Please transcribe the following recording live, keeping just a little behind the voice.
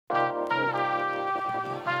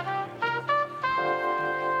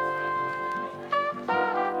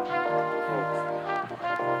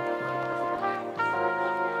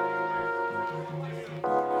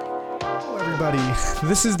everybody.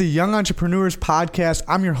 This is the Young Entrepreneurs Podcast.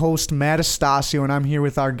 I'm your host, Matt Estasio, and I'm here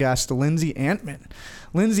with our guest, Lindsey Antman.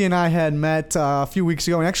 Lindsey and I had met a few weeks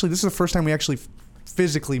ago, and actually this is the first time we actually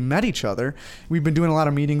physically met each other. We've been doing a lot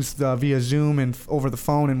of meetings via Zoom and over the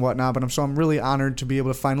phone and whatnot, but I'm really honored to be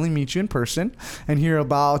able to finally meet you in person and hear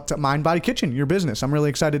about Mind Body Kitchen, your business. I'm really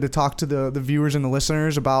excited to talk to the viewers and the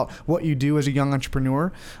listeners about what you do as a young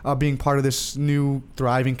entrepreneur, being part of this new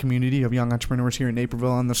thriving community of young entrepreneurs here in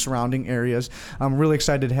Naperville and the surrounding areas. I'm really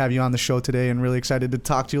excited to have you on the show today and really excited to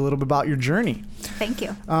talk to you a little bit about your journey. Thank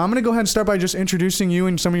you. I'm going to go ahead and start by just introducing you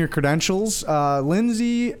and some of your credentials.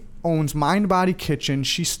 Lindsey owns Mind Body Kitchen.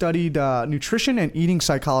 She studied nutrition and eating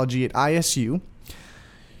psychology at ISU.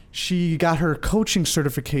 She got her coaching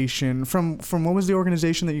certification from what was the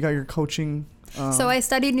organization that you got your coaching? So I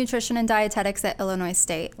studied nutrition and dietetics at Illinois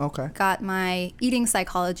State. Okay. Got my eating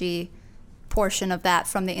psychology portion of that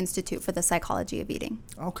from the Institute for the Psychology of Eating.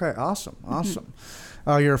 Okay, awesome.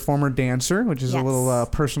 You're a former dancer, which is a little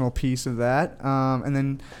personal piece of that. And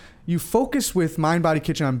then you focus with Mind Body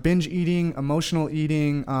Kitchen on binge eating, emotional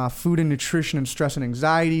eating, food and nutrition and stress and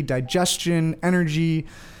anxiety, digestion, energy,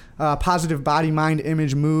 positive body, mind,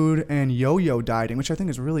 image, mood, and yo-yo dieting, which I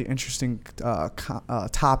think is a really interesting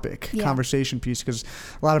conversation piece, because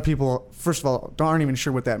a lot of people, first of all, aren't even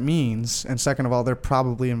sure what that means, and second of all, they're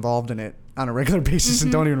probably involved in it on a regular basis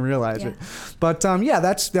and don't even realize it. But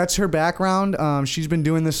that's her background. She's been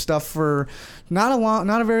doing this stuff for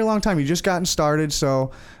not a very long time. You just gotten started,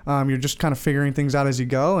 so you're just kind of figuring things out as you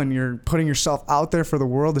go, and you're putting yourself out there for the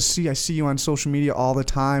world to see. I see you on social media all the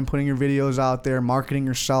time, putting your videos out there, marketing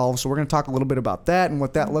yourself. So we're going to talk a little bit about that and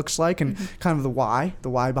what that looks like, and kind of the why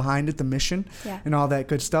behind it, the mission, and all that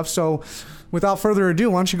good stuff. So without further ado,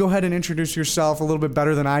 why don't you go ahead and introduce yourself a little bit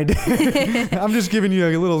better than I did. I'm just giving you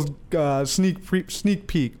a little sneak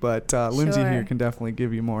peek, but Lindsey here can definitely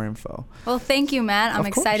give you more info. Well, thank you, Matt. I'm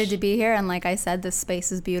excited to be here, and like I said, this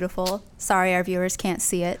space is beautiful. Sorry our viewers can't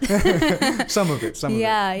see it. Some of it.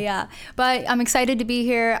 Yeah. But I'm excited to be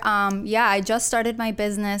here. I just started my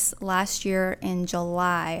business last year in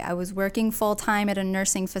July. I was working full-time at a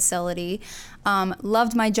nursing facility.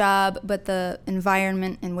 Loved my job, but the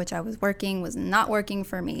environment in which I was working was not working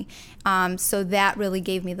for me. So that really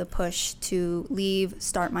gave me the push to leave,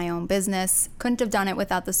 start my own business. Couldn't have done it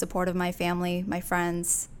without the support of my family, my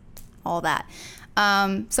friends, all that.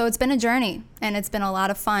 So it's been a journey, and it's been a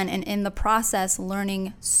lot of fun, and in the process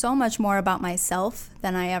learning so much more about myself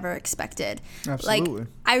than I ever expected. Absolutely. Like,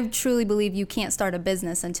 I truly believe you can't start a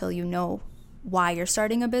business until you know why you're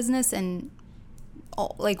starting a business and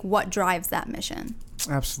like what drives that mission.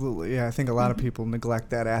 Absolutely. Yeah, I think a lot of people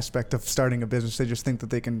neglect that aspect of starting a business. They just think that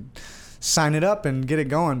they can sign it up and get it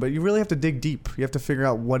going, but you really have to dig deep. You have to figure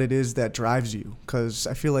out what it is that drives you, because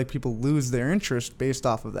I feel like people lose their interest based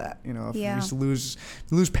off of that. You know, if you just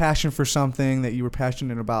lose passion for something that you were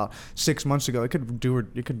passionate about 6 months ago, it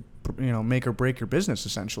could make or break your business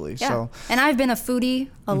essentially. Yeah. So, and I've been a foodie,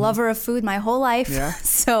 a lover of food my whole life. Yeah.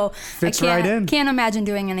 So Fits right in. Can't imagine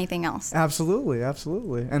doing anything else. Absolutely.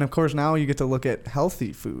 And of course now you get to look at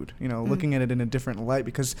healthy food, looking at it in a different light,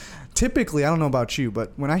 because typically, I don't know about you,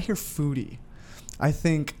 but when I hear foodie, I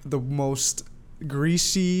think the most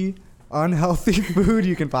greasy, unhealthy food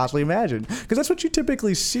you can possibly imagine, because that's what you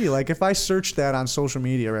typically see. Like if I search that on social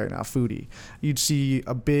media right now, foodie, you'd see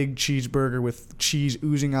a big cheeseburger with cheese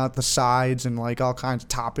oozing out the sides and like all kinds of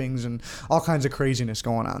toppings and all kinds of craziness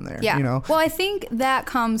going on there. Yeah. Well, I think that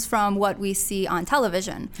comes from what we see on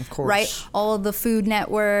television. Of course. Right? All of the Food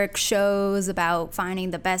Network shows about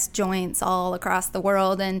finding the best joints all across the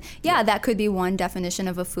world, and that could be one definition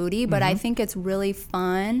of a foodie, but I think it's really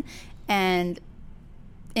fun and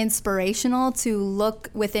inspirational to look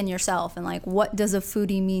within yourself and like, what does a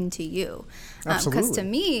foodie mean to you? Because to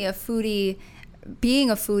me, being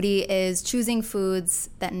a foodie is choosing foods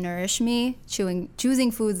that nourish me,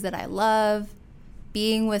 choosing foods that I love,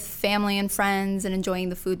 being with family and friends and enjoying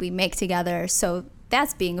the food we make together. So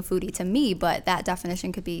that's being a foodie to me, but that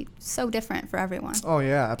definition could be so different for everyone. Oh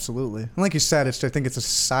yeah, absolutely. And like you said, I think it's a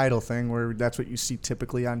societal thing where that's what you see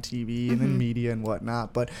typically on TV and in media and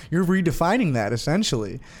whatnot. But you're redefining that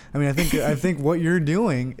essentially. I mean, I think what you're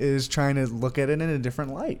doing is trying to look at it in a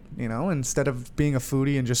different light. Instead of being a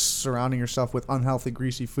foodie and just surrounding yourself with unhealthy,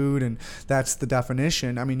 greasy food, and that's the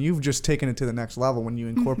definition. I mean, you've just taken it to the next level when you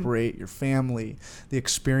incorporate your family, the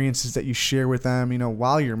experiences that you share with them.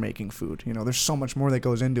 While you're making food. There's so much more more that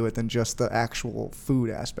goes into it than just the actual food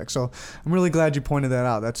aspect. So I'm really glad you pointed that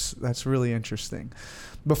out. That's really interesting.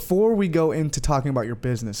 Before we go into talking about your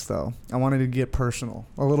business, though, I wanted to get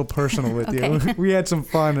a little personal with Okay. you. We had some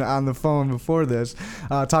fun on the phone before this,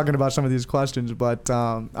 talking about some of these questions, but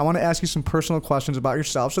I want to ask you some personal questions about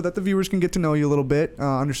yourself so that the viewers can get to know you a little bit,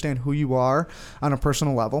 understand who you are on a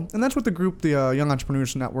personal level. And that's what the group, the Young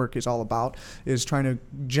Entrepreneurs Network, is all about, is trying to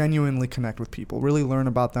genuinely connect with people, really learn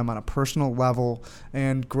about them on a personal level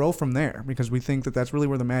and grow from there, because we think that that's really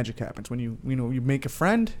where the magic happens. When you make a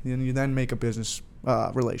friend, and you then make a business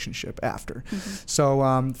relationship after.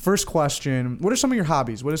 So first question, what are some of your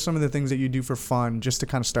hobbies? What are some of the things that you do for fun, just to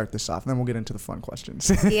kind of start this off, and then we'll get into the fun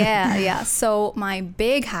questions. Yeah. So my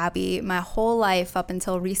big hobby my whole life up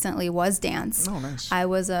until recently was dance. Oh, nice. I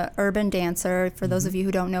was a urban dancer. For those of you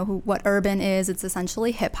who don't know what urban is, it's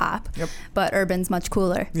essentially hip hop. Yep. But urban's much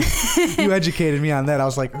cooler. You educated me on that. I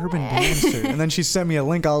was like, urban dancer. And then she sent me a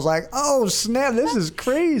link. I was like, oh, snap, this is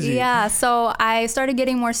crazy. Yeah, so I started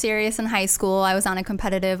getting more serious in high school. I was on a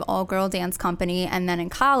competitive all-girl dance company, and then in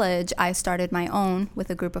college I started my own with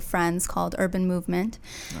a group of friends called Urban Movement.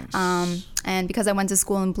 Nice. And because I went to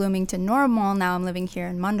school in Bloomington Normal, now I'm living here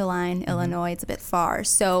in Mundelein, Illinois. It's a bit far.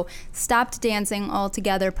 So stopped dancing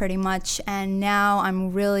altogether pretty much, and now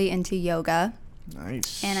I'm really into yoga.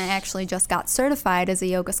 Nice. And I actually just got certified as a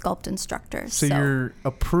yoga sculpt instructor. So you're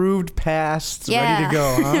approved, passed, ready to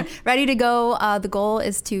go, huh? Ready to go. The goal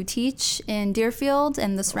is to teach in Deerfield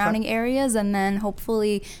and the surrounding areas, and then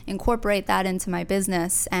hopefully incorporate that into my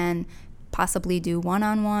business and possibly do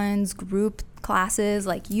one-on-ones, group classes.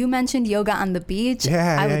 Like you mentioned, yoga on the beach.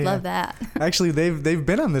 I would love that. Actually, they've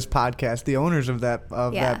been on this podcast, the owners of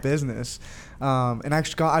that business. And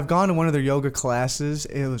actually, I've gone to one of their yoga classes.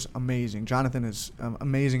 It was amazing. Jonathan is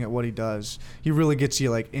amazing at what he does. He really gets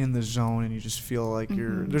you like in the zone, and you just feel like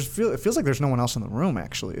it feels like there's no one else in the room.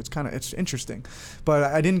 Actually, it's interesting. But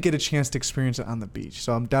I didn't get a chance to experience it on the beach,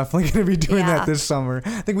 so I'm definitely going to be doing that this summer.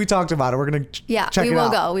 I think we talked about it. We're going to check it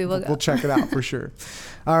out. We will go. We'll check it out for sure.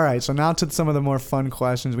 All right, so now to some of the more fun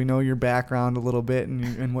questions. We know your background a little bit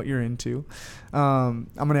and what you're into. I'm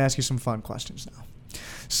going to ask you some fun questions now.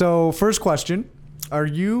 So first question, are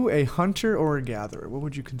you a hunter or a gatherer? What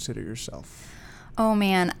would you consider yourself? Oh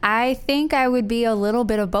man, I think I would be a little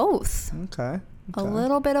bit of both. Okay. A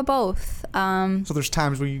little bit of both. So there's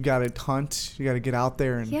times where you got to hunt, you got to get out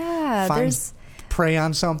there and prey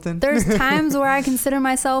on something. There's times where I consider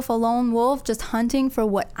myself a lone wolf, just hunting for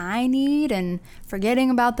what I need and forgetting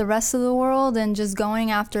about the rest of the world and just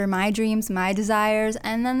going after my dreams, my desires.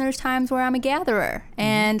 And then there's times where I'm a gatherer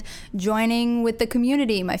and joining with the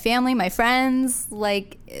community, my family, my friends.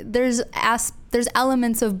 Like there's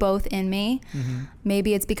elements of both in me.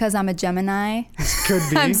 Maybe it's because I'm a Gemini. Could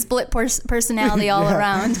be. I'm split personality all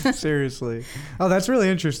around. Seriously. Oh, that's really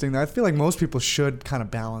interesting. I feel like most people should kind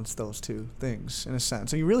of balance those two things in a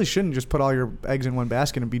sense. So you really shouldn't just put all your eggs in one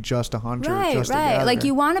basket and be just a hunter. Right. A gatherer. Like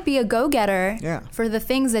you want to be a go-getter for the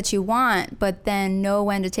things that you want, but then know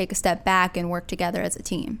when to take a step back and work together as a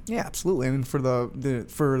team. Yeah, absolutely. And for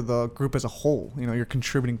the group as a whole, you're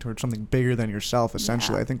contributing towards something bigger than yourself,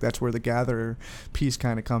 essentially. I think that's where the gatherer piece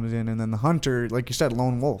kind of comes in. And then the hunter, like you said,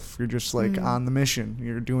 lone wolf. You're just like on the mission.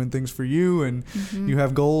 You're doing things for you, and you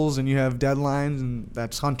have goals and you have deadlines, and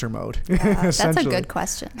that's hunter mode. That's a good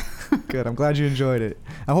question. Good. I'm glad you enjoyed it.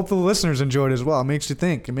 I hope the listeners enjoyed it as well. It makes you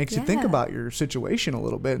think. It makes you think about your situation a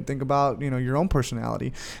little bit and think about, your own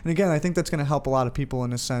personality. And again, I think that's going to help a lot of people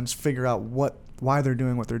in a sense figure out why they're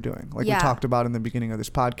doing what they're doing. Like we talked about in the beginning of this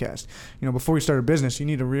podcast. Before you start a business, you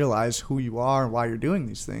need to realize who you are and why you're doing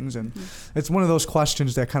these things. And it's one of those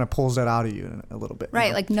questions that kind of pulls that out of you a little bit.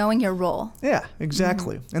 Right, like knowing your role. Yeah,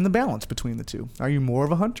 exactly. And the balance between the two. Are you more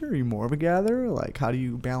of a hunter? Are you more of a gatherer? Like, how do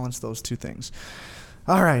you balance those two things?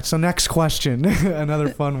 All right, so next question. Another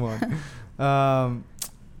fun one.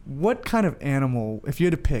 What kind of animal, if you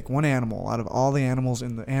had to pick one animal out of all the animals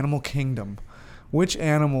in the animal kingdom, which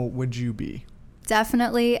animal would you be?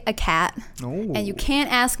 Definitely a cat. Oh. And you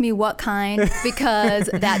can't ask me what kind because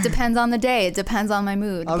that depends on the day. It depends on my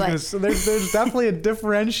mood. So there's definitely a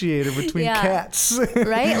differentiator between cats.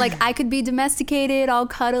 Right? Like I could be domesticated, all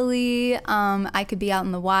cuddly. I could be out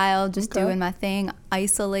in the wild just doing my thing,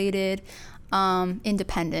 isolated.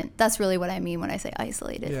 Independent. That's really what I mean when I say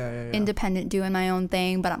isolated. Yeah. Independent, doing my own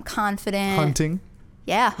thing, but I'm confident. Hunting.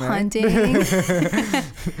 Yeah, right? Hunting.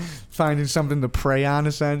 Finding something to prey on,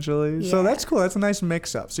 essentially. Yeah. So that's cool. That's a nice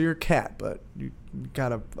mix-up. So you're a cat, but you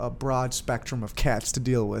got a broad spectrum of cats to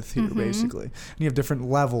deal with here, basically. And you have different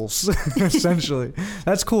levels, essentially.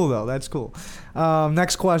 That's cool, though. That's cool.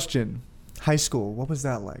 Next question. High school. What was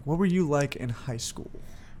that like? What were you like in high school?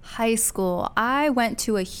 High school. I went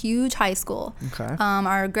to a huge high school. Okay.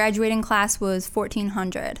 Our graduating class was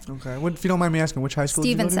 1,400. Okay. What, if you don't mind me asking, which high school did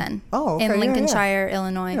you go to? Stevenson. Oh, okay. In Lincolnshire,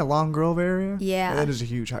 Illinois. Yeah, Long Grove area. Yeah. That is a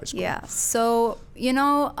huge high school. Yeah. So,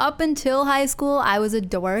 up until high school, I was a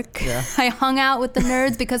dork. Yeah. I hung out with the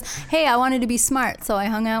nerds because, hey, I wanted to be smart. So I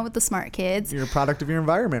hung out with the smart kids. You're a product of your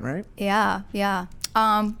environment, right? Yeah. Yeah.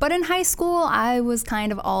 But in high school, I was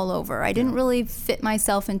kind of all over. I didn't really fit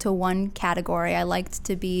myself into one category. I liked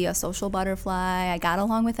to be a social butterfly. I got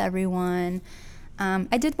along with everyone.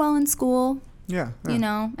 I did well in school. Yeah. And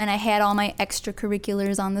I had all my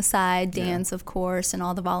extracurriculars on the side, dance, of course, and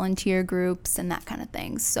all the volunteer groups and that kind of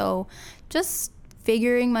thing. So just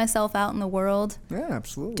figuring myself out in the world. Yeah,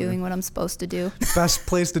 absolutely. Doing what I'm supposed to do. Best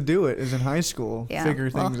place to do it is in high school. Yeah. Figure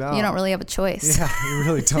things out. You don't really have a choice. Yeah, you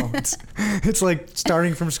really don't. It's like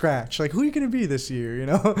starting from scratch. Like, who are you going to be this year?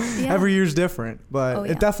 Yeah. Every year's different, but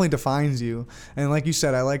it definitely defines you. And like you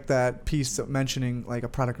said, I like that piece of mentioning like a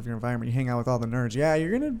product of your environment. You hang out with all the nerds. Yeah,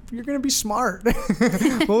 you're gonna be smart,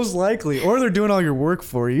 most likely, or they're doing all your work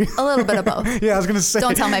for you. A little bit of both. Yeah, I was gonna say.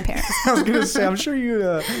 Don't tell my parents. I was gonna say, I'm sure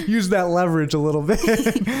you use that leverage a little bit.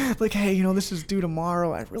 Like, hey, this is due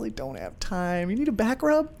tomorrow. I really don't have time. You need a back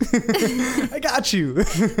rub? I got you.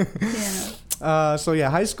 Yeah. So yeah,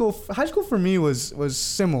 high school for me was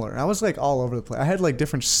similar. I was like all over the place. I had like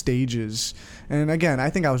different stages, and again, I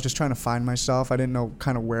think I was just trying to find myself. I didn't know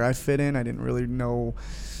kind of where I fit in. I didn't really know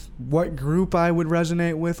what group I would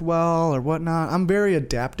resonate with well or whatnot. I'm very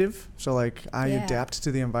adaptive, so like I adapt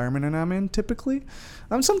to the environment that I'm in typically.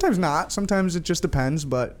 Sometimes not. Sometimes it just depends,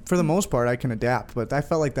 but for the most part, I can adapt. But I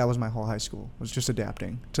felt like that was my whole high school, was just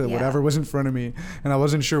adapting to whatever was in front of me, and I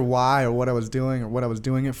wasn't sure why or what I was doing or what I was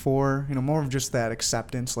doing it for. More of just that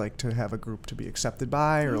acceptance, like to have a group to be accepted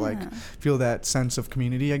by, or like feel that sense of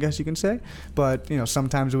community, I guess you can say. But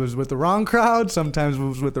sometimes it was with the wrong crowd, sometimes it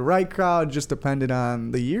was with the right crowd. Just depended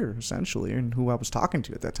on the year essentially and who I was talking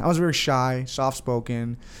to at that time. I was very shy,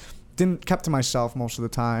 soft-spoken. Kept to myself most of the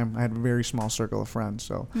time. I had a very small circle of friends.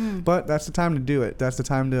 So, but that's the time to do it. That's the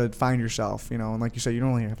time to find yourself, and like you said, you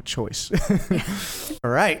don't really have a choice. All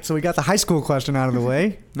right. So we got the high school question out of the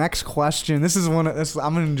way. Next question. I'm going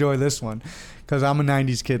to enjoy this one because I'm a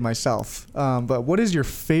 90s kid myself. But what is your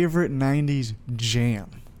favorite 90s jam?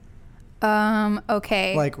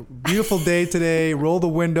 Okay. Like beautiful day today, roll the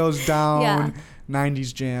windows down. Yeah.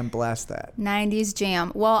 90s jam, blast that. 90s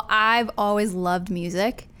jam. Well, I've always loved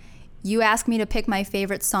music. You ask me to pick my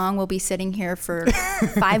favorite song, we'll be sitting here for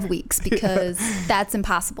 5 weeks because that's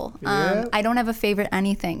impossible. I don't have a favorite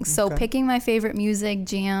anything. So picking my favorite music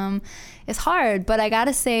jam is hard, but I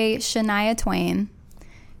gotta say Shania Twain.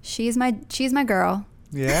 She's my girl.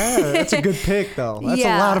 Yeah, that's a good pick though. That's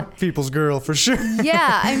a lot of people's girl for sure.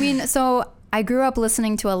 Yeah, so I grew up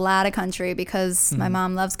listening to a lot of country because my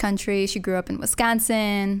mom loves country. She grew up in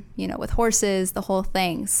Wisconsin, with horses, the whole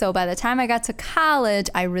thing. So by the time I got to college,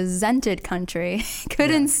 I resented country.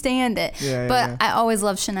 Couldn't stand it. But I always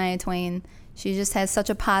loved Shania Twain. She just has such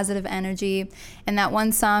a positive energy. And that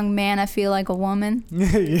one song, Man, I Feel Like a Woman.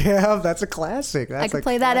 Yeah, that's a classic. I could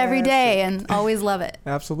play that every day and always love it.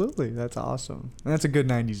 Absolutely. That's awesome. And that's a good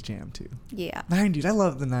 90s jam, too. Yeah. 90s. I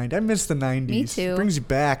love the 90s. I miss the 90s. Me too. It brings you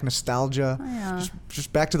back, nostalgia. Oh, yeah.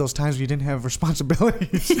 Just back to those times when you didn't have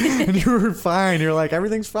responsibilities. And you were fine. You're like,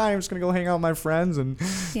 everything's fine. I'm just going to go hang out with my friends and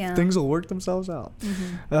things will work themselves out.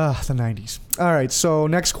 The 90s. All right. So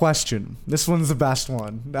next question. This one's the best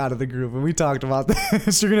one out of the group. And we talked about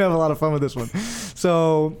this. You're going to have a lot of fun with this one.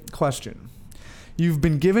 So, question. You've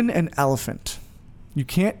been given an elephant. You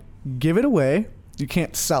can't give it away. You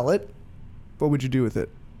can't sell it. What would you do with it?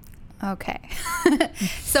 Okay.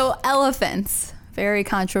 So, elephants, very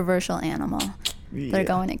controversial animal. Yeah. They're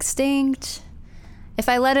going extinct. If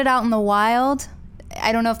I let it out in the wild,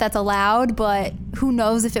 I don't know if that's allowed, but who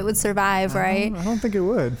knows if it would survive, right? I don't think it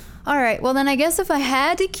would. All right. Well, then I guess if I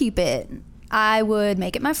had to keep it, I would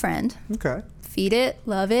make it my friend. Okay. Feed it,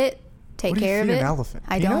 love it, take care of it. An elephant?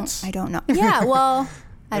 Peanuts? I don't know. Yeah, well,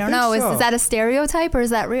 I don't know. So. Is that a stereotype or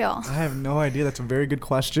is that real? I have no idea. That's a very good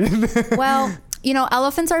question. Well,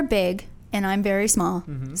 elephants are big and I'm very small.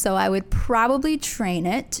 So I would probably train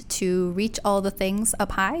it to reach all the things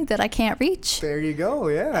up high that I can't reach. There you go.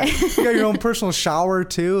 Yeah. You got your own personal shower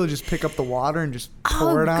too. Just pick up the water and just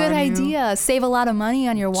pour it on you. Good idea. Save a lot of money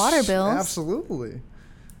on your water bills. Absolutely.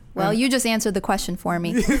 Well, you just answered the question for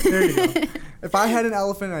me. There you go. If I had an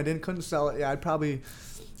elephant and I couldn't sell it,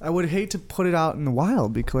 I would hate to put it out in the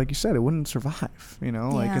wild because, like you said, it wouldn't survive.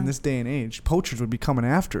 Like in this day and age, poachers would be coming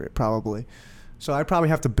after it probably. So I'd probably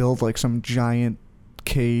have to build like some giant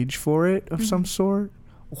cage for it of some sort,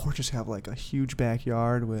 or just have like a huge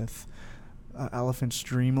backyard with elephant's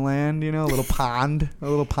dreamland, a little pond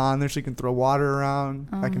there so you can throw water around.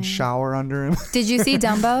 I can shower under him. Did you see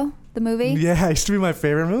Dumbo, the movie? Yeah, it used to be my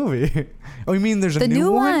favorite movie. Oh, you mean there's a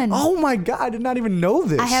new one? Oh my God, I did not even know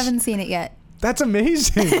this. I haven't seen it yet. That's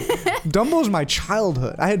amazing. Dumbo's my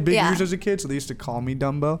childhood. I had big ears as a kid, so they used to call me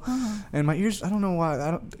Dumbo. Oh. And my ears, I don't know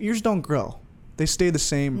why, ears don't grow. They stay the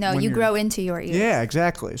same. No, you grow into your ears. Yeah,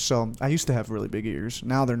 exactly. So I used to have really big ears.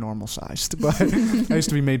 Now they're normal sized. But I used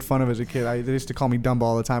to be made fun of as a kid. They used to call me Dumbo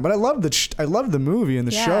all the time. But I loved the movie and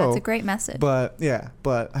the show. Yeah, it's a great message. But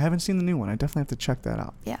I haven't seen the new one. I definitely have to check that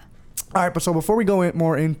out. Yeah. All right, but so before we go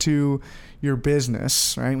more into your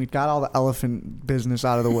business, right? We've got all the elephant business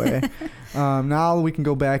out of the way. Now we can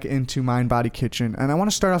go back into Mind Body Kitchen. And I want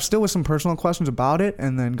to start off still with some personal questions about it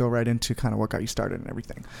and then go right into kind of what got you started and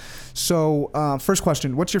everything. So first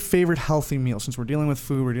question, what's your favorite healthy meal? Since we're dealing with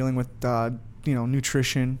food, we're dealing with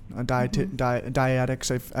nutrition,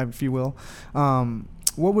 dietetics, if you will.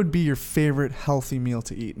 What would be your favorite healthy meal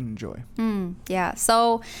to eat and enjoy? Yeah,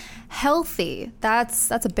 so healthy,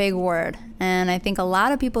 that's a big word. And I think a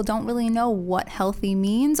lot of people don't really know what healthy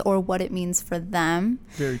means or what it means for them.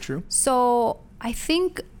 Very true. So I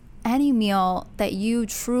think any meal that you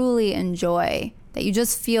truly enjoy, that you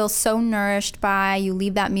just feel so nourished by, you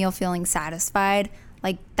leave that meal feeling satisfied,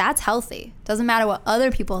 like that's healthy. Doesn't matter what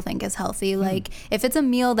other people think is healthy. Like if it's a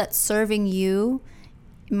meal that's serving you,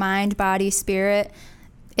 mind, body, spirit,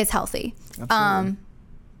 it's healthy. Absolutely.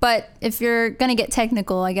 But if you're gonna get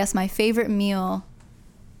technical, I guess my favorite meal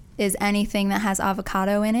is anything that has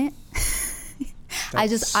avocado in it.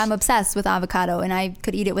 I'm obsessed with avocado, and I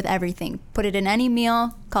could eat it with everything. Put it in any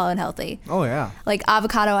meal, call it healthy. Oh yeah. Like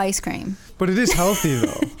avocado ice cream. But it is healthy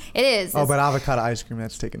though. It is. Oh, but avocado ice cream,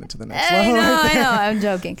 that's taking it to the next level. I know, I'm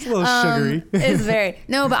joking. It's a little sugary. It's very.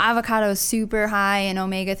 No, but avocado is super high in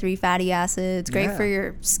omega-3 fatty acids. Great for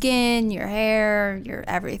your skin, your hair, your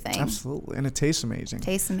everything. Absolutely. And it tastes amazing.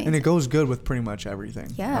 And it goes good with pretty much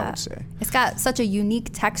everything, yeah. I would say. It's got such a unique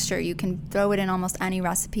texture. You can throw it in almost any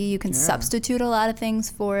recipe. You can substitute a lot of things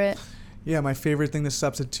for it. Yeah, my favorite thing to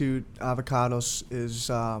substitute avocados is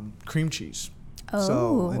cream cheese. Oh.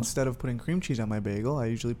 So instead of putting cream cheese on my bagel, I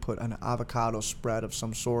usually put an avocado spread of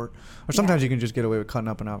some sort. Or sometimes you can just get away with cutting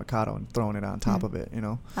up an avocado and throwing it on top of it,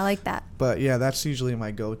 I like that. But yeah, that's usually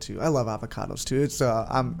my go-to. I love avocados too. It's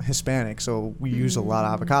I'm Hispanic, so we use a lot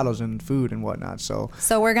of avocados in food and whatnot. So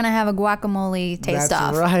we're going to have a guacamole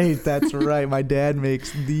taste-off. That's right. My dad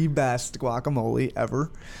makes the best guacamole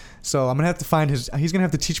ever. So I'm going to have to find he's going to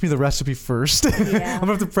have to teach me the recipe first. Yeah. I'm going to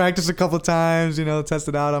have to practice a couple of times, test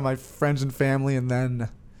it out on my friends and family, and then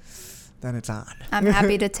it's on. I'm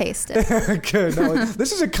happy to taste it. Good. No,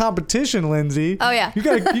 this is a competition, Lindsay. Oh yeah. You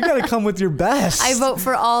got to come with your best. I vote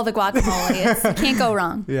for all the guacamole. You can't go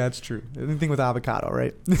wrong. Yeah, it's true. Anything with avocado,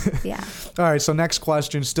 right? Yeah. All right, so next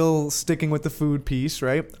question, still sticking with the food piece,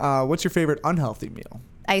 right? What's your favorite unhealthy meal?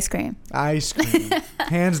 Ice cream.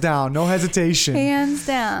 Hands down, no hesitation. Hands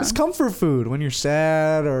down. It's comfort food when you're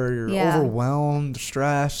sad or you're overwhelmed,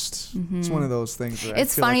 stressed. It's one of those things.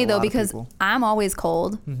 It's funny though because I'm always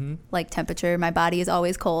cold, like temperature. My body is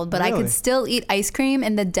always cold, but I can still eat ice cream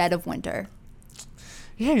in the dead of winter.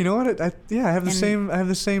 Yeah, you know what? I have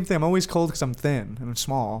the same thing. I'm always cold because I'm thin and I'm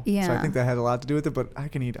small. Yeah. So I think that has a lot to do with it. But I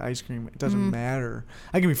can eat ice cream. It doesn't matter.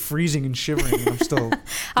 I can be freezing and shivering, and I'm still.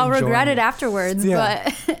 I'll regret it afterwards,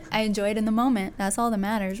 but I enjoy it in the moment. That's all that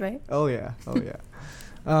matters, right? Oh yeah.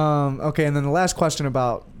 Okay, and then the last question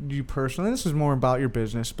about you personally. This is more about your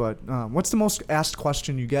business, but what's the most asked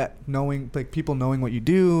question you get? People knowing what you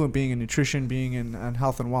do, and being in nutrition, being in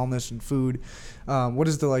health and wellness and food. What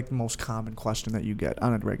is the most common question that you get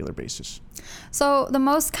on a regular basis? So the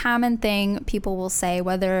most common thing people will say,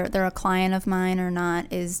 whether they're a client of mine or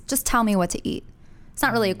not, is just tell me what to eat. It's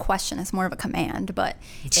not really a question, it's more of a command, but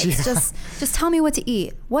it's just tell me what to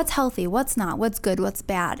eat. What's healthy, what's not, what's good, what's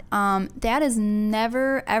bad. That is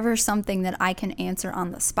never, ever something that I can answer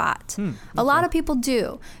on the spot. Okay. A lot of people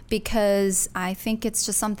do, because I think it's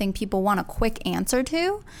just something people want a quick answer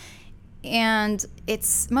to, and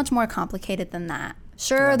it's much more complicated than that.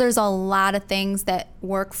 Sure, there's a lot of things that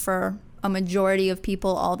work for a majority of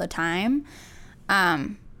people all the time,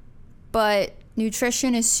 but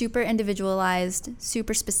nutrition is super individualized,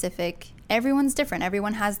 super specific. Everyone's different.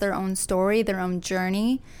 Everyone has their own story, their own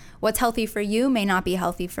journey. What's healthy for you may not be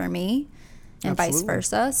healthy for me, and vice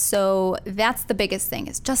versa. So that's the biggest thing,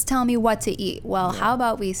 is just tell me what to eat. Well, how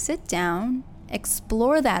about we sit down,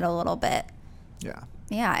 explore that a little bit. Yeah.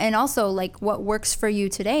 Yeah, and also what works for you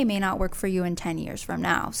today may not work for you in 10 years from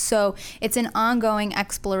now. So it's an ongoing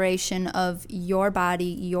exploration of your body,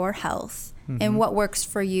 your health, and what works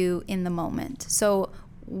for you in the moment. So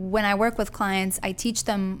when I work with clients, I teach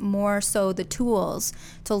them more so the tools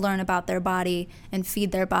to learn about their body and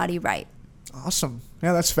feed their body right. Awesome.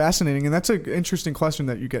 Yeah, that's fascinating. And that's an interesting question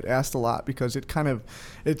that you get asked a lot, because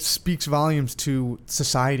it speaks volumes to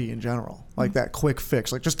society in general. Like that quick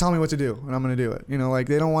fix, like just tell me what to do and I'm going to do it. Like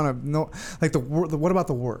they don't want to know, like what about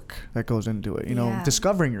the work that goes into it?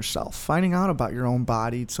 Discovering yourself, finding out about your own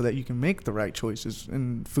body so that you can make the right choices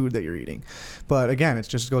in food that you're eating. But again, it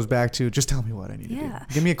just goes back to just tell me what I need to do.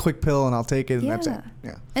 Give me a quick pill and I'll take it, and that's it.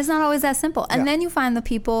 Yeah. It's not always that simple. And then you find the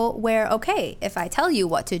people where, okay, if I tell you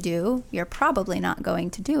what to do, you're probably not going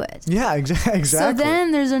to do it. Yeah, exactly. So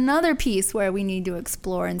then there's another piece where we need to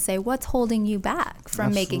explore and say, what's holding you back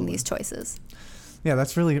from making these choices? Yeah,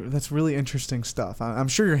 that's really interesting stuff. I'm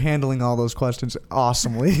sure you're handling all those questions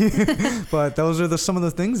awesomely, but those are some of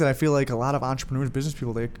the things that I feel like a lot of entrepreneurs, business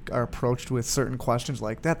people, they are approached with certain questions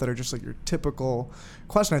like that are just like your typical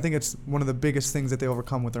question. I think it's one of the biggest things that they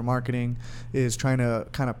overcome with their marketing is trying to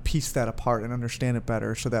kind of piece that apart and understand it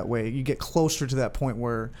better, so that way you get closer to that point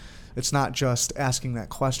where it's not just asking that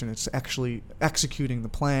question, it's actually executing the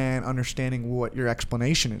plan, understanding what your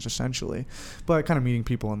explanation is essentially, but kind of meeting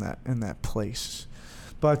people in that place.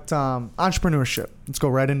 But entrepreneurship, let's go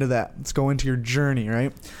right into that. Let's go into your journey,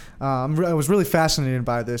 right? I was really fascinated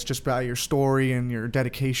by this, just by your story and your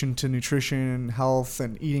dedication to nutrition, health,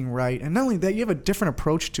 and eating right. And not only that, you have a different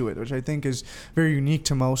approach to it, which I think is very unique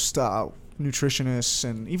to most nutritionists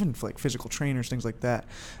and even like physical trainers, things like that,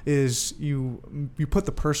 is you put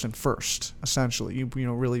the person first. Essentially, you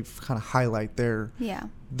really kind of highlight their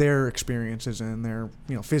experiences and their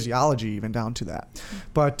physiology, even down to that.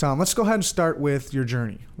 But let's go ahead and start with your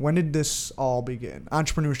journey. When did this all begin?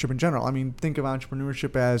 Entrepreneurship in general. I mean, think of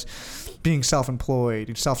entrepreneurship as being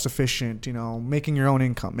self-employed, self-sufficient, making your own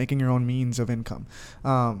income, making your own means of income.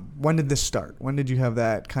 When did this start? When did you have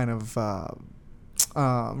that kind of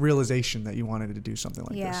realization that you wanted to do something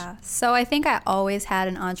like this? Yeah. So I think I always had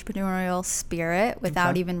an entrepreneurial spirit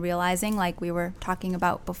without even realizing, like we were talking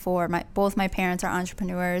about before. Both my parents are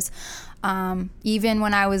entrepreneurs. Even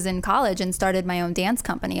when I was in college and started my own dance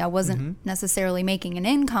company, I wasn't necessarily making an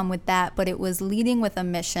income with that, but it was leading with a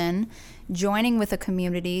mission, joining with a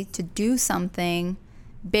community to do something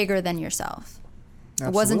bigger than yourself. Absolutely.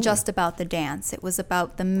 It wasn't just about the dance. It was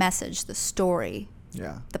about the message, the story,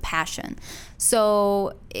 the passion.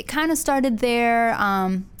 So it kind of started there.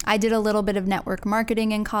 I did a little bit of network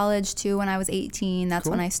marketing in college too when I was 18. That's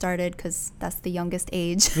when I started, because that's the youngest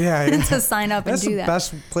age to sign up and do that. That's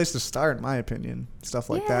the best place to start, in my opinion. Stuff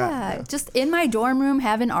like that. Yeah, just in my dorm room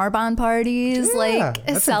having Arbonne parties.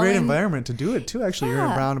 That's a great environment to do it too, actually. You're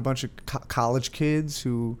around a bunch of college kids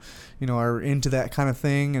who are into that kind of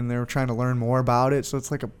thing, and they're trying to learn more about it. So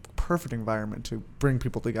it's like a perfect environment to bring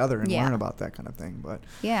people together and learn about that kind of thing. But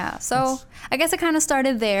so I guess it kind of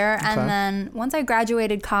started there. And then once I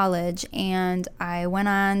graduated college and I went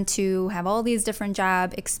on to have all these different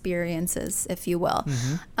job experiences, if you will,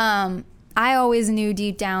 I always knew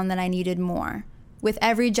deep down that I needed more. With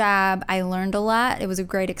every job, I learned a lot. It was a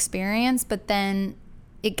great experience, but then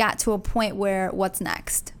it got to a point where, what's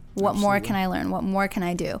next? What more can I learn? What more can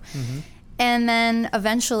I do? And then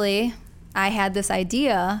eventually I had this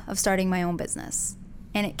idea of starting my own business.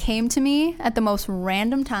 And it came to me at the most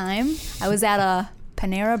random time. I was at a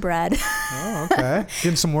Panera Bread. Oh, okay.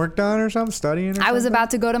 Getting some work done or something? Studying or something? I was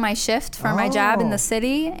about to go to my shift for my job in the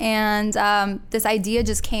city. And this idea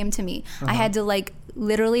just came to me. I had to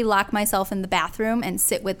literally lock myself in the bathroom and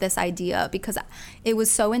sit with this idea because it was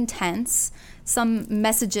so intense. Some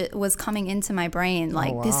message was coming into my brain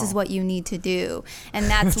this is what you need to do. And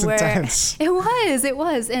that's where intense. It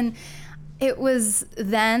was. And it was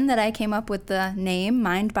then that I came up with the name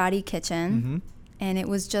Mind Body Kitchen. And it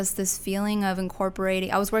was just this feeling of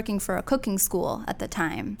incorporating. I was working for a cooking school at the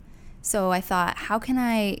time. So I thought, how can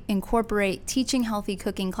I incorporate teaching healthy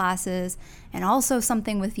cooking classes and also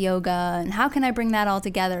something with yoga? And how can I bring that all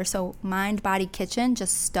together? So Mind Body Kitchen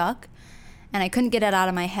just stuck. And I couldn't get it out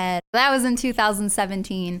of my head. That was in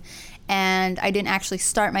 2017. And I didn't actually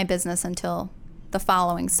start my business until the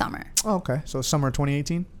following summer. Oh, okay. So summer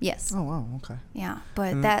 2018? Yes. Oh, wow. Okay. Yeah.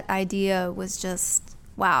 But that idea was just,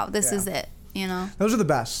 wow, this is it. Those are the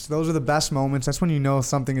best. Those are the best moments. That's when you know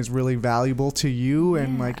something is really valuable to you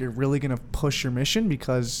and you're really going to push your mission,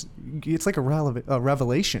 because it's like a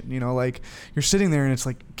revelation, you're sitting there and it's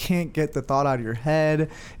like, can't get the thought out of your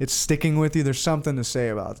head. It's sticking with you. There's something to say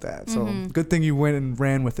about that. So good thing you went and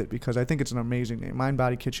ran with it, because I think it's an amazing name, Mind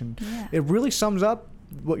Body Kitchen. It really sums up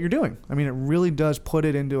what you're doing. I mean, it really does put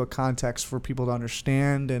it into a context for people to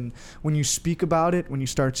understand. And when you speak about it, when you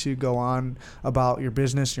start to go on about your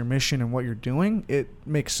business, your mission, and what you're doing, it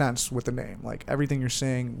makes sense with the name. Like everything you're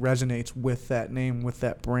saying resonates with that name, with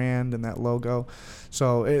that brand and that logo.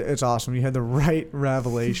 So it's awesome. You had the right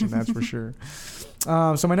revelation, that's for sure.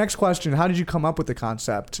 So my next question, how did you come up with the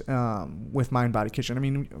concept with Mind Body Kitchen? I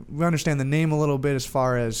mean, we understand the name a little bit as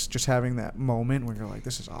far as just having that moment where you're like,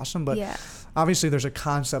 this is awesome. But obviously there's a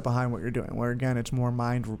concept behind what you're doing where, again, it's more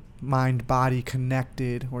mind-body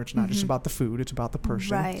connected, where it's not just about the food, it's about the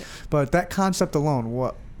person. Right. But that concept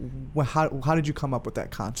alone, how did you come up with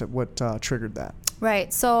that concept? What triggered that?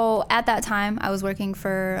 Right. So at that time, I was working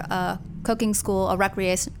for a cooking school, a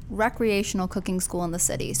recreational cooking school in the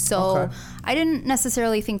city. So I didn't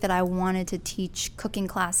necessarily think that I wanted to teach cooking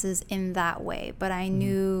classes in that way, but I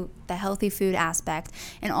knew the healthy food aspect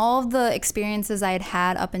and all of the experiences I had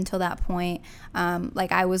had up until that point.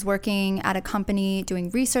 Like I was working at a company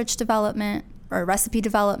doing research development or recipe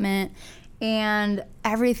development and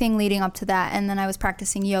everything leading up to that. And then I was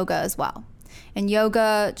practicing yoga as well. And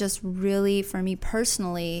yoga just really, for me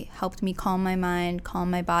personally, helped me calm my mind, calm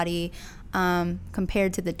my body.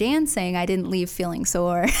 Compared to the dancing, I didn't leave feeling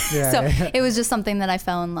sore. It was just something that I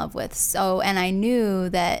fell in love with. And I knew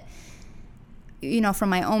that, from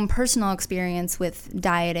my own personal experience with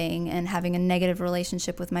dieting and having a negative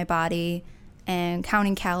relationship with my body and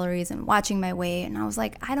counting calories and watching my weight. And I was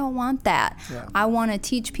like, I don't want that. Yeah. I want to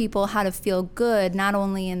teach people how to feel good, not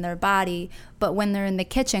only in their body, but when they're in the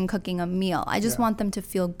kitchen cooking a meal. I just want them to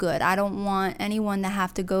feel good. I don't want anyone to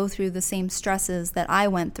have to go through the same stresses that I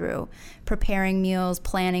went through, preparing meals,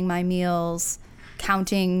 planning my meals,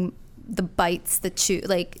 counting the bites,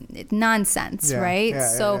 nonsense, right?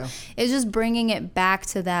 It's just bringing it back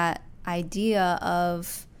to that idea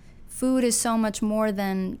of food is so much more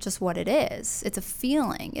than just what it is. It's a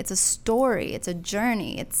feeling, it's a story, it's a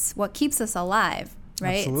journey, it's what keeps us alive,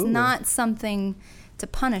 right? Absolutely. It's not something to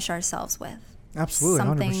punish ourselves with. Absolutely,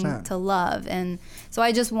 something 100%. To love. And so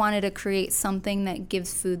I just wanted to create something that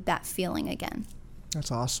gives food that feeling again.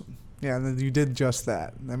 That's awesome. Yeah, and you did just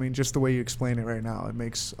that. I mean, just the way you explain it right now, it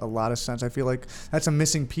makes a lot of sense. I feel like that's a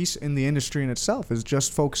missing piece in the industry in itself, is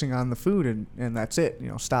just focusing on the food and that's it,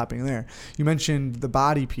 stopping there. You mentioned the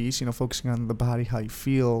body piece, focusing on the body, how you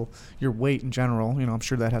feel, your weight in general. I'm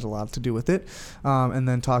sure that has a lot to do with it. And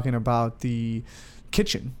then talking about the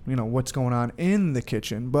kitchen, what's going on in the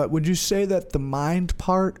kitchen. But would you say that the mind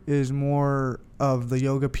part is more of the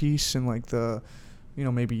yoga piece and like the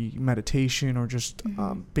maybe meditation or just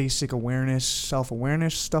basic awareness,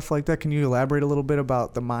 self-awareness, stuff like that? Can you elaborate a little bit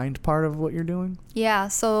about the mind part of what you're doing? Yeah,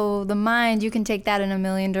 so the mind, you can take that in a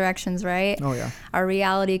million directions, right? Oh, yeah. Our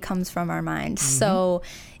reality comes from our mind. So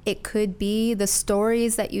it could be the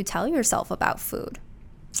stories that you tell yourself about food.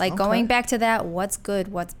 Like going back to that, what's good,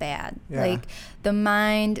 what's bad. Yeah. Like the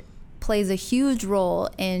mind plays a huge role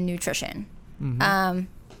in nutrition.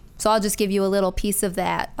 So I'll just give you a little piece of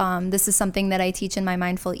that. This is something that I teach in my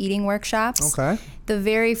mindful eating workshops. Okay. The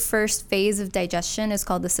very first phase of digestion is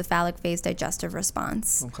called the cephalic phase digestive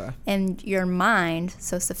response. Okay. And your mind,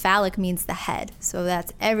 so cephalic means the head. So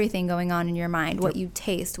that's everything going on in your mind, what you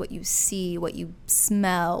taste, what you see, what you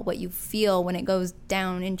smell, what you feel when it goes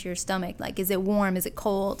down into your stomach. Like, is it warm? Is it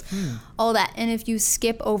cold? All that. And if you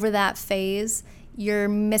skip over that phase, you're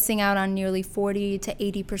missing out on nearly 40 to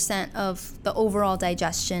 80% of the overall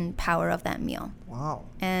digestion power of that meal. Wow.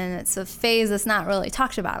 And it's a phase that's not really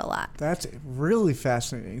talked about a lot. That's really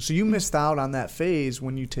fascinating. So you missed out on that phase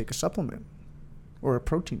when you take a supplement or a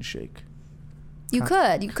protein shake. You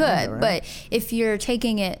could. Right? But if you're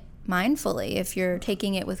taking it mindfully, if you're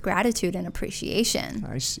taking it with gratitude and appreciation.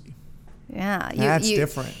 I see. Yeah. That's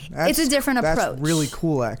different. It's a different approach. That's really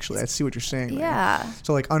cool, actually. I see what you're saying. Yeah. Right?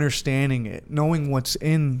 So, like, understanding it, knowing what's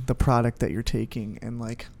in the product that you're taking, and,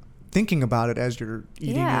 like, thinking about it as you're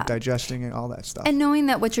eating it, digesting it, all that stuff. And knowing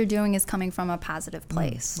that what you're doing is coming from a positive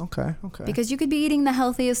place. Okay. Because you could be eating the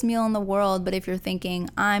healthiest meal in the world, but if you're thinking,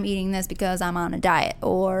 I'm eating this because I'm on a diet,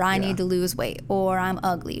 or I need to lose weight, or I'm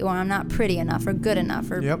ugly, or I'm not pretty enough, or good enough,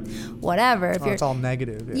 or whatever. If it's all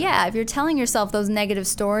negative. If you're telling yourself those negative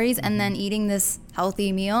stories and then eating this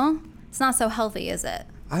healthy meal, it's not so healthy, is it?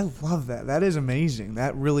 I love that. That is amazing.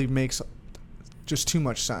 That really makes just too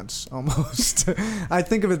much sense almost. I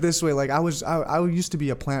think of it this way, like I used to be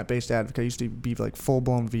a plant-based advocate. I used to be like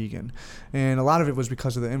full-blown vegan, and a lot of it was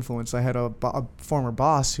because of the influence. I had a former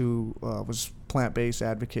boss who was plant-based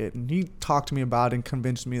advocate, and he talked to me about it and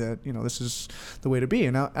convinced me that, you know, this is the way to be.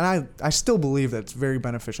 And I still believe that it's very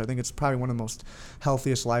beneficial. I think it's probably one of the most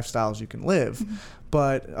healthiest lifestyles you can live. Mm-hmm.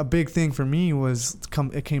 But a big thing for me was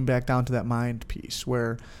it came back down to that mind piece,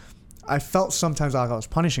 where I felt sometimes like I was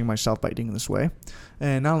punishing myself by eating this way.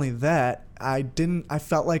 And not only that, I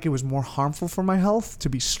felt like it was more harmful for my health to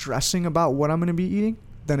be stressing about what I'm going to be eating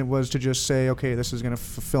than it was to just say, okay, this is going to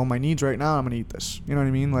fulfill my needs right now. I'm going to eat this. You know what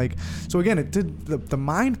I mean? Like, so again, the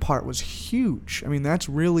mind part was huge. I mean, that's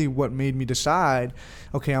really what made me decide,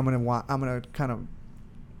 okay, I'm going to kind of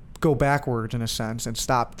go backwards in a sense and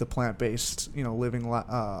stop the plant-based, you know,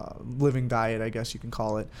 living diet, I guess you can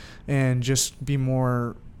call it, and just be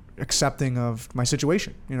more accepting of my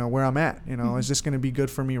situation, you know, where I'm at. You know, mm-hmm. Is this going to be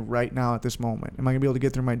good for me right now at this moment? Am I going to be able to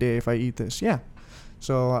get through my day if I eat this? Yeah.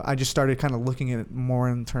 So I just started kind of looking at it more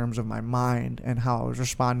in terms of my mind and how I was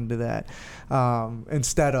responding to that,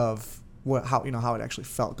 instead of how it actually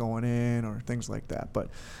felt going in or things like that. But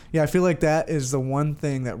yeah, I feel like that is the one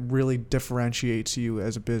thing that really differentiates you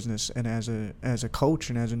as a business and as a coach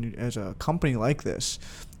and as a company like this,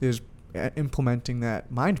 is implementing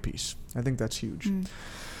that mind piece. I think that's huge.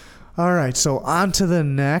 All right, so on to the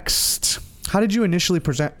next. How did you initially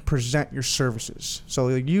present your services? So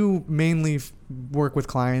you mainly work with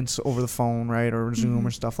clients over the phone, right, or Zoom mm-hmm.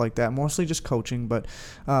 or stuff like that, mostly just coaching. But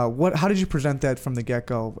how did you present that from the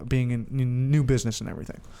get-go, being in new business and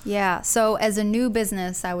everything? Yeah, so as a new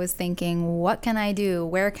business, I was thinking, what can I do?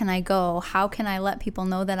 Where can I go? How can I let people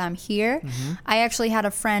know that I'm here? Mm-hmm. I actually had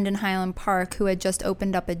a friend in Highland Park who had just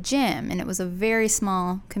opened up a gym, and it was a very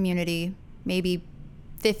small community, maybe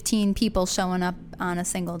 15 people showing up on a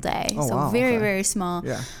single day. Oh, so wow, very, okay. very small.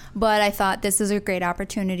 Yeah. But I thought this is a great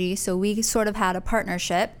opportunity. So we sort of had a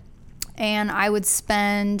partnership, and I would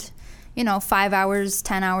spend, 5 hours,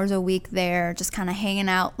 10 hours a week there, just kind of hanging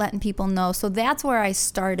out, letting people know. So that's where I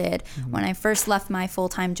started mm-hmm. when I first left my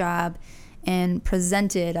full-time job and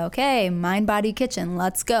presented, okay, Mind Body Kitchen,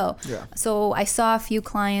 let's go. Yeah. So I saw a few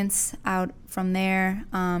clients out from there,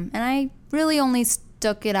 and I really only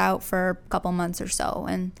stuck it out for a couple months or so,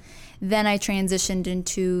 and then I transitioned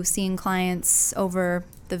into seeing clients over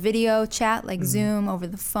the video chat, like mm-hmm. Zoom, over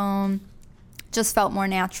the phone. Just felt more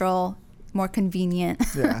natural, more convenient.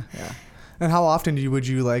 Yeah. And how often would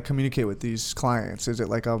you like communicate with these clients? Is it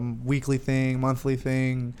like a weekly thing, monthly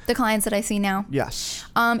thing? The clients that I see now? Yes.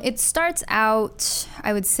 It starts out,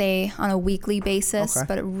 I would say, on a weekly basis, okay.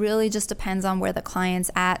 But it really just depends on where the client's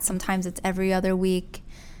at. Sometimes it's every other week.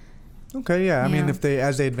 Okay, yeah. I mean,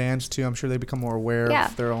 as they advance too, I'm sure they become more aware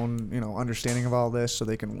of their own, understanding of all this, so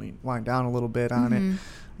they can wind down a little bit on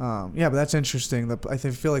mm-hmm. it. But that's interesting. I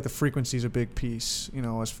feel like the frequency is a big piece,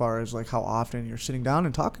 as far as like how often you're sitting down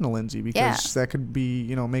and talking to Lindsey, because that could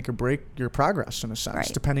be, make or break your progress in a sense,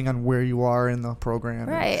 right. depending on where you are in the program.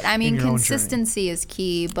 Right. I mean, consistency is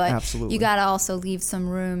key, but absolutely. You got to also leave some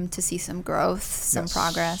room to see some growth, some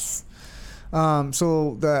progress.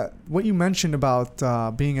 So what you mentioned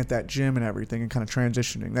about being at that gym and everything and kind of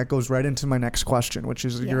transitioning, that goes right into my next question, which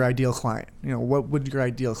is your ideal client. What would your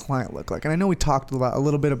ideal client look like? And I know we talked a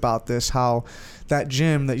little bit about this, how that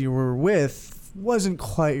gym that you were with wasn't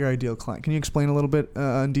quite your ideal client. Can you explain a little bit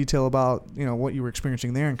in detail about what you were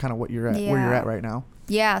experiencing there and kind of what you're at, where you're at right now?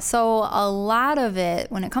 Yeah, so a lot of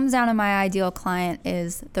it, when it comes down to my ideal client,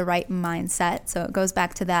 is the right mindset. So it goes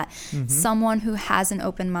back to that, mm-hmm. someone who has an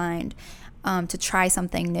open mind. To try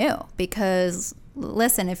something new, because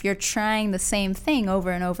listen, if you're trying the same thing over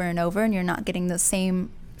and over and over and you're not getting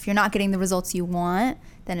if you're not getting the results you want,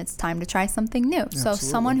 then it's time to try something new. Absolutely. So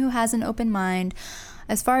someone who has an open mind.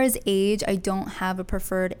 As far as age, I don't have a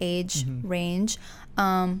preferred age mm-hmm. range,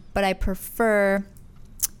 but I prefer,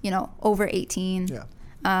 over 18. Yeah.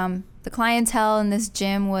 The clientele in this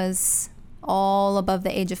gym was all above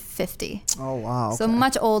the age of 50. Oh, wow. Okay. So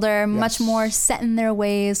much older, much more set in their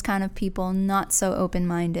ways kind of people, not so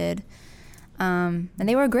open-minded. And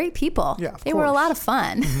they were great people. Yeah, they were a lot of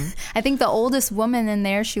fun. Mm-hmm. I think the oldest woman in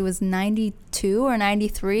there, she was 92 or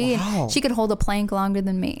 93, wow. and she could hold a plank longer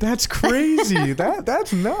than me. That's crazy.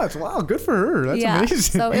 That's nuts. Wow, good for her. That's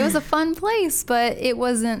amazing. So it was a fun place, but it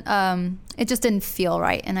wasn't, it just didn't feel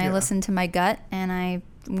right. And I listened to my gut, and I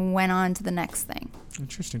went on to the next thing.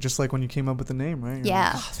 Interesting. Just like when you came up with the name, right? You're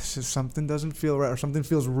like, this is something doesn't feel right, or something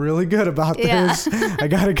feels really good about this. I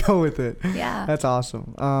got to go with it. Yeah. That's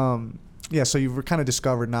awesome. So you've kind of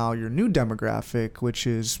discovered now your new demographic, which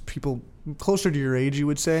is people closer to your age, you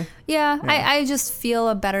would say? Yeah. I just feel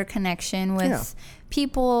a better connection with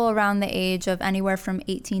people around the age of anywhere from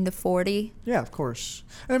 18 to 40. Yeah, of course.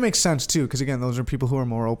 And it makes sense, too, because, again, those are people who are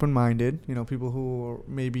more open-minded, people who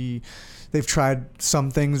maybe they've tried some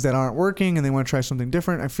things that aren't working and they want to try something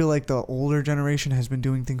different. I feel like the older generation has been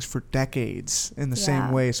doing things for decades in the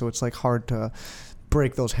same way, so it's like hard to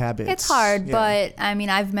break those habits. It's hard, but I mean,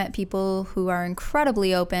 I've met people who are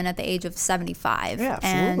incredibly open at the age of 75. Yeah,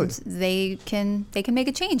 absolutely. And they can make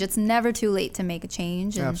a change. It's never too late to make a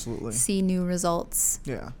change and see new results.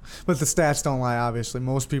 Yeah. But the stats don't lie, obviously.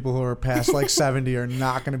 Most people who are past like 70 are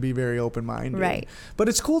not going to be very open-minded. Right. But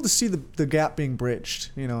it's cool to see the gap being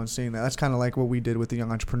bridged, and seeing that. That's kind of like what we did with the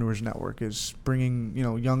Young Entrepreneurs Network, is bringing,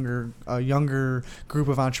 a younger group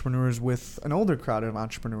of entrepreneurs with an older crowd of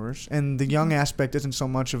entrepreneurs. And the young aspect isn't so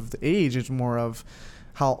much of the age, it's more of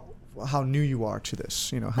how new you are to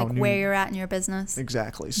this, how like new, where you're at in your business.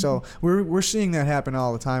 Exactly. So we're seeing that happen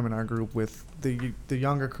all the time in our group with the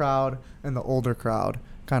younger crowd and the older crowd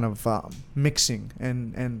kind of mixing,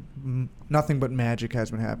 and nothing but magic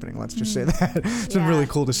has been happening. Let's just say that. It's been really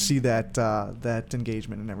cool to see that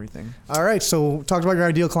engagement and everything. All right, so talked about your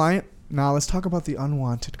ideal client. Now let's talk about the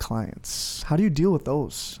unwanted clients. How do you deal with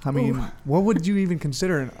those? I mean, what would you even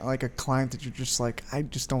consider like a client that you're just like, I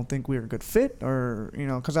just don't think we're a good fit, or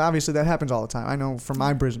because obviously that happens all the time. I know from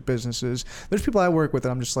my businesses, there's people I work with that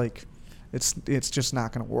I'm just like, it's just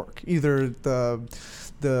not going to work. Either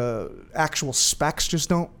the actual specs just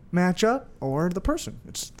don't match up, or it's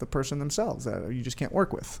the person themselves that you just can't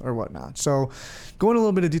work with or whatnot. So go into a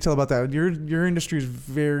little bit of detail about that. Your industry is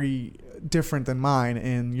very different than mine,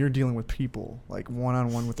 and you're dealing with people like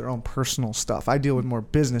one-on-one with their own personal stuff. I deal with more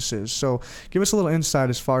businesses. So give us a little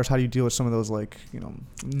insight as far as how do you deal with some of those like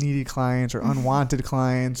needy clients or unwanted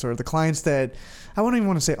clients, or the clients that I wouldn't even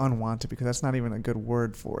want to say unwanted, because that's not even a good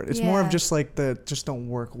word for it. It's more of just like just don't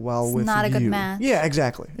work well with you. It's not a good match. Yeah,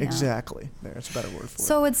 exactly. There's a better word for it.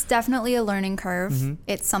 So it's definitely a learning curve.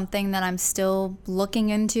 It's something that I'm still looking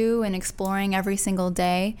into and exploring every single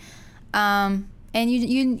day. And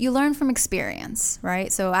you learn from experience,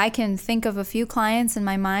 right? So I can think of a few clients in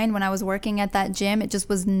my mind when I was working at that gym. It just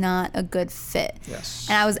was not a good fit. Yes.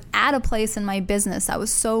 And I was at a place in my business that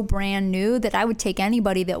was so brand new that I would take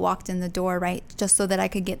anybody that walked in the door, right? Just so that I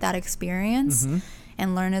could get that experience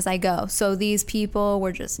and learn as I go. So these people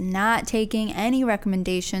were just not taking any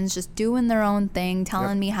recommendations, just doing their own thing,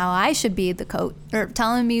 telling me how I should be the coach, or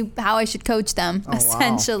telling me how I should coach them,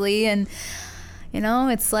 essentially. Wow. And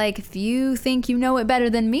it's like, if you think you know it better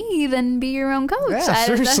than me, then be your own coach. Yeah,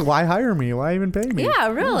 seriously, why hire me? Why even pay me? Yeah,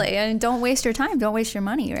 really. And don't waste your time. Don't waste your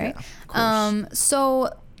money, right? Yeah, of course. So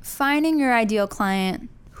finding your ideal client,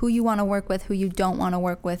 who you want to work with, who you don't want to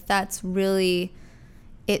work with, that's really...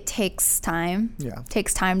 It takes time. Yeah. It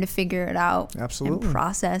takes time to figure it out. Absolutely. And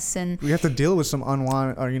process. And we have to deal with some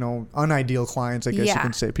unwanted, or unideal clients, I guess you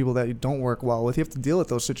can say, people that you don't work well with. You have to deal with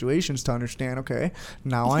those situations to understand, okay,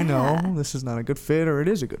 now I know this is not a good fit, or it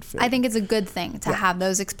is a good fit. I think it's a good thing to have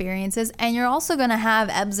those experiences. And you're also going to have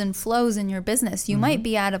ebbs and flows in your business. You might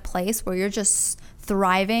be at a place where you're just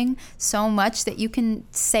thriving so much that you can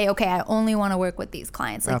say, okay, I only want to work with these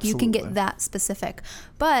clients. Like you can get that specific.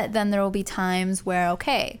 But then there will be times where,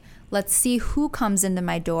 okay, let's see who comes into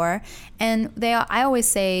my door. And I always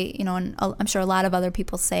say, and I'm sure a lot of other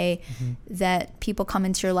people say that people come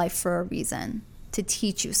into your life for a reason, to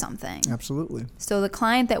teach you something. Absolutely. So the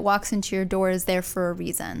client that walks into your door is there for a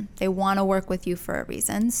reason. They want to work with you for a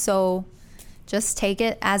reason. So just take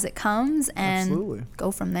it as it comes and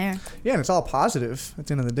go from there. Yeah, and it's all positive at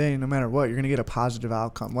the end of the day. No matter what, you're going to get a positive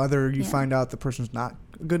outcome. Whether you find out the person's not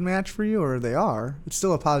a good match for you or they are, it's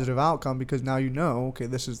still a positive outcome, because now okay,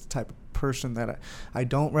 this is the type of person that I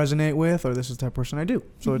don't resonate with, or this is the type of person I do.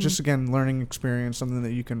 So it's just, again, learning experience, something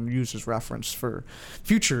that you can use as reference for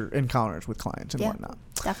future encounters with clients and whatnot.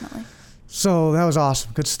 Definitely. So that was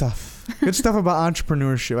awesome. Good stuff. Good stuff about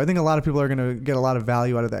entrepreneurship. I think a lot of people are going to get a lot of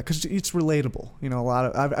value out of that, because it's relatable. A lot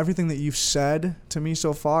of everything that you've said to me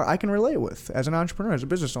so far, I can relate with as an entrepreneur, as a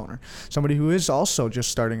business owner, somebody who is also just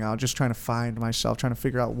starting out, just trying to find myself, trying to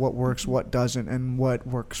figure out what works, what doesn't, and what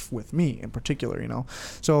works with me in particular.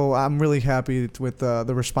 So I'm really happy with the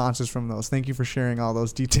responses from those. Thank you for sharing all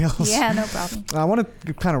those details. Yeah, no problem. I want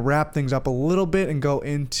to kind of wrap things up a little bit and go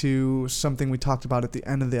into something we talked about at the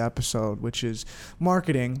end of the episode, which is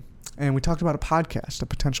marketing. And we talked about a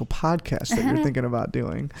potential podcast that you're thinking about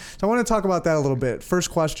doing. So I want to talk about that a little bit. First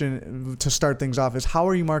question to start things off is, how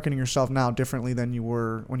are you marketing yourself now differently than you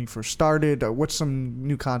were when you first started? What's some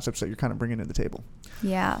new concepts that you're kind of bringing to the table?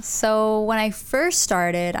 Yeah. So when I first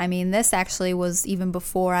started, I mean, this actually was even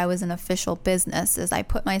before I was an official business, is I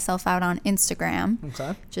put myself out on Instagram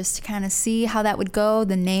just to kind of see how that would go.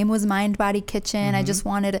 The name was Mind Body Kitchen. I just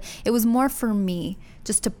wanted, it was more for me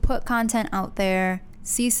just to put content out there,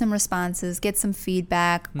 see some responses, get some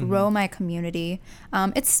feedback, grow my community.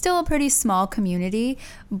 It's still a pretty small community,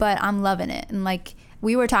 but I'm loving it. And like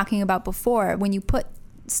we were talking about before, when you put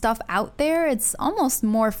stuff out there, it's almost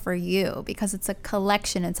more for you because it's a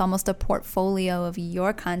collection. It's almost a portfolio of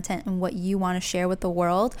your content and what you want to share with the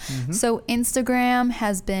world. So Instagram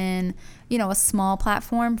has been, you know, a small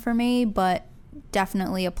platform for me, but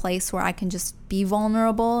definitely a place where I can just be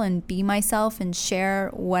vulnerable and be myself and share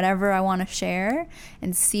whatever I want to share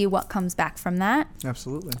and see what comes back from that.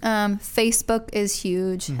 Absolutely. Facebook is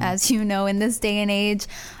huge, as you know, in this day and age.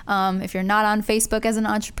 If you're not on Facebook as an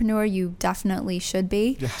entrepreneur, you definitely should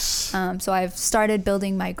be. Yes. So I've started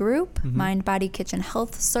building my group, Mind Body Kitchen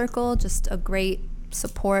Health Circle, just a great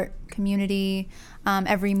support community.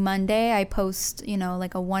 Every Monday I post, you know,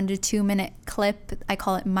 like a 1 to 2 minute clip. I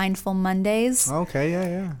call it Mindful Mondays. Okay,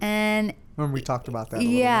 yeah. And remember we talked about that a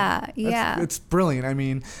little bit. It's brilliant. I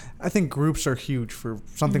mean, I think groups are huge for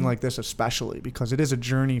something like this, especially because it is a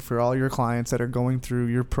journey for all your clients that are going through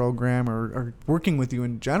your program or working with you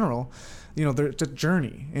in general. You know, it's a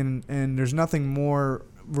journey, and there's nothing more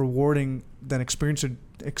rewarding than experiencing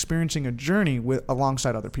a journey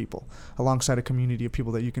alongside other people, alongside a community of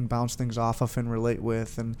people that you can bounce things off of and relate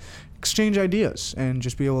with and exchange ideas and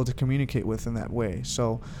just be able to communicate with in that way.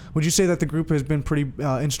 So would you say that the group has been pretty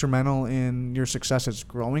instrumental in your success as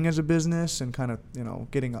growing as a business and kind of, you know,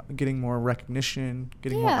 getting more recognition,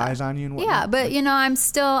 getting more eyes on you and whatnot? Yeah, but you know,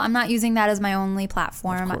 I'm not using that as my only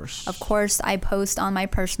platform. Of course, I post on my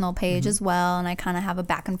personal page as well, and I kind of have a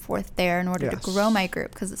back and forth there in order to grow my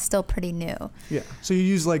group because it's still pretty new. Yeah. So you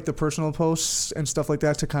use like the personal posts and stuff like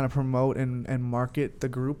that to kind of promote and market the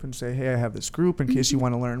group and say, hey, I have this group in case you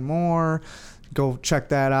want to learn more. Go check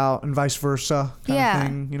that out, and vice versa kind of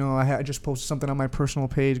thing. You know, I just posted something on my personal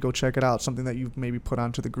page. Go check it out. Something that you've maybe put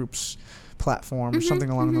onto the group's platform or something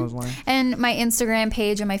along those lines. And my Instagram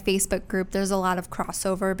page and my Facebook group, there's a lot of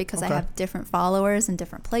crossover because I have different followers in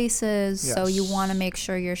different places. So you want to make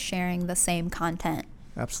sure you're sharing the same content.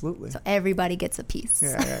 Absolutely. So everybody gets a piece.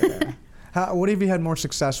 Yeah. What have you had more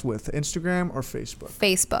success with, Instagram or Facebook?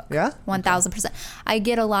 Facebook. Yeah? 1,000%. I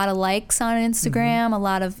get a lot of likes on Instagram, a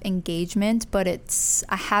lot of engagement, but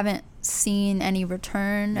I haven't seen any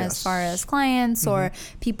return as far as clients or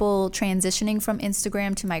people transitioning from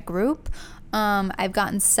Instagram to my group. I've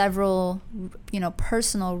gotten several,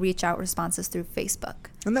 personal reach out responses through Facebook.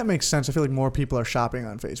 And that makes sense. I feel like more people are shopping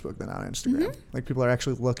on Facebook than on Instagram. Like people are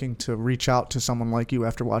actually looking to reach out to someone like you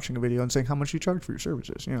after watching a video and saying how much you charge for your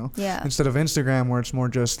services, Yeah. Instead of Instagram where it's more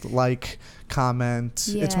just like, comment.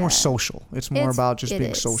 Yeah. It's more social. It's more about just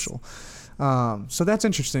being social. So that's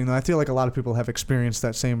interesting though. I feel like a lot of people have experienced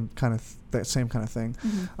that same kind of thing.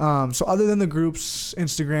 So other than the groups,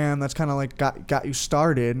 Instagram, that's kind of like got you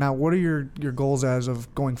started. Now, what are your goals as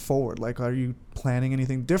of going forward? Like, are you planning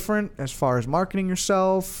anything different as far as marketing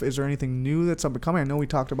yourself? Is there anything new that's up and coming? I know we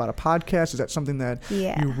talked about a podcast. Is that something that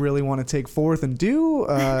you really want to take forth and do?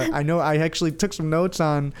 I know I actually took some notes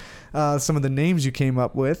on some of the names you came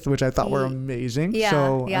up with, which I thought were amazing.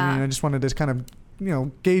 I mean, I just wanted to kind of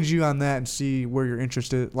gauge you on that and see where your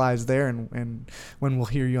interest lies there and when we'll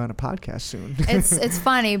hear you on a podcast soon. It's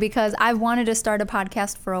funny because I've wanted to start a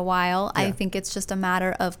podcast for a while. I think it's just a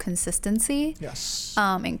matter of consistency. Yes.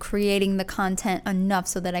 And creating the content enough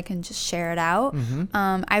so that I can just share it out.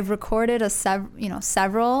 I've recorded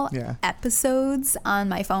several episodes on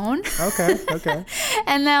my phone. Okay.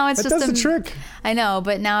 And now it's that's the trick. I know,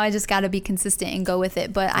 but now I just got to be consistent and go with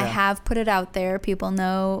it. But I have put it out there. People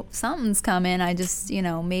know something's coming. I just,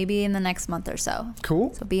 maybe in the next month or so.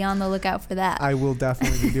 Cool. So be on the lookout for that. I will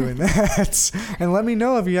definitely be doing that. And let me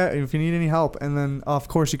know if you need any help. And then, of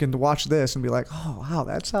course, you can watch this and be like, oh, wow,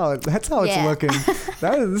 that's how it's looking.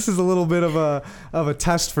 This is a little bit of a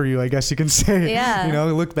test for you, I guess you can say. Yeah.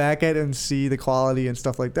 Look back at it and see the quality and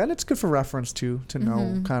stuff like that. And it's good for reference, too, to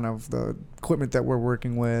know kind of the equipment that we're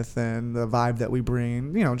working with and the vibe that we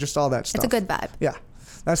bring, just all that stuff. It's a good vibe. Yeah.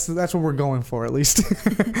 That's what we're going for, at least.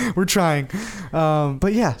 We're trying.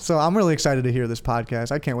 But yeah, so I'm really excited to hear this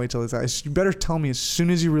podcast. I can't wait till it's out. You better tell me as soon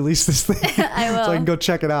as you release this thing. I will. So I can go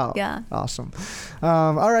check it out. Yeah. Awesome.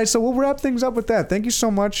 All right, so we'll wrap things up with that. Thank you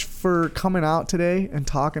so much for coming out today and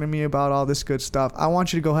talking to me about all this good stuff. I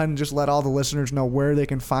want you to go ahead and just let all the listeners know where they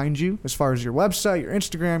can find you as far as your website, your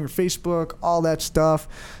Instagram, your Facebook, all that stuff.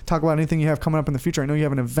 Talk about anything you have coming up in the future. I know you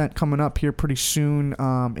have an event coming up here pretty soon,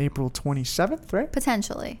 April 27th, right?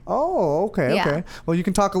 Potentially. Oh, okay, Yeah. okay. Well, you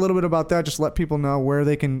can talk a little bit about that. Just let people know where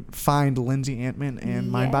they can find Lindsey Antman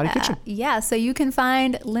and Mind Body Kitchen. Yeah, so you can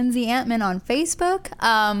find Lindsey Antman on Facebook.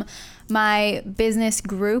 My business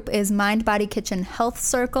group is Mind Body Kitchen Health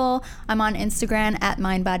Circle. I'm on Instagram at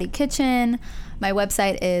Mind Body Kitchen. My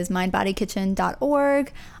website is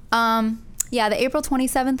mindbodykitchen.org. Yeah, the April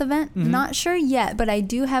 27th event, not sure yet, but I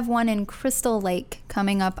do have one in Crystal Lake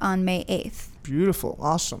coming up on May 8th. Beautiful.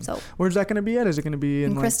 Awesome. So, where's that going to be at? Is it going to be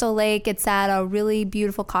in Crystal Lake? It's at a really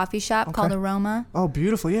beautiful coffee shop called Aroma. Oh,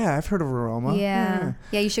 beautiful. Yeah, I've heard of Aroma. Yeah,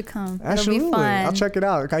 you should come. Absolutely. It'll be fun. I'll check it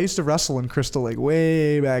out. I used to wrestle in Crystal Lake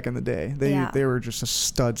way back in the day. They were just a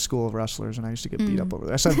stud school of wrestlers, and I used to get beat up over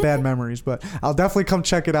there. I just have bad memories, but I'll definitely come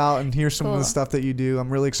check it out and hear some of the stuff that you do.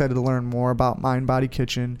 I'm really excited to learn more about Mind Body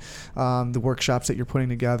Kitchen, the workshops that you're putting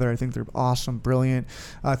together. I think they're awesome, brilliant.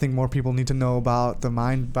 I think more people need to know about the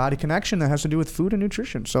mind-body connection that has to do with food and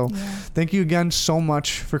nutrition. So thank you again so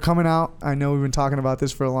much for coming out. I know we've been talking about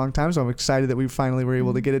this for a long time, so I'm excited that we finally were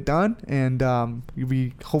able to get it done. And you'll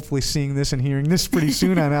be hopefully seeing this and hearing this pretty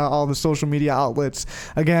soon on all the social media outlets.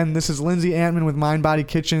 Again, this is Lindsey Antman with Mind Body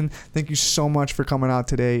Kitchen. Thank you so much for coming out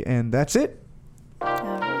today. And that's it.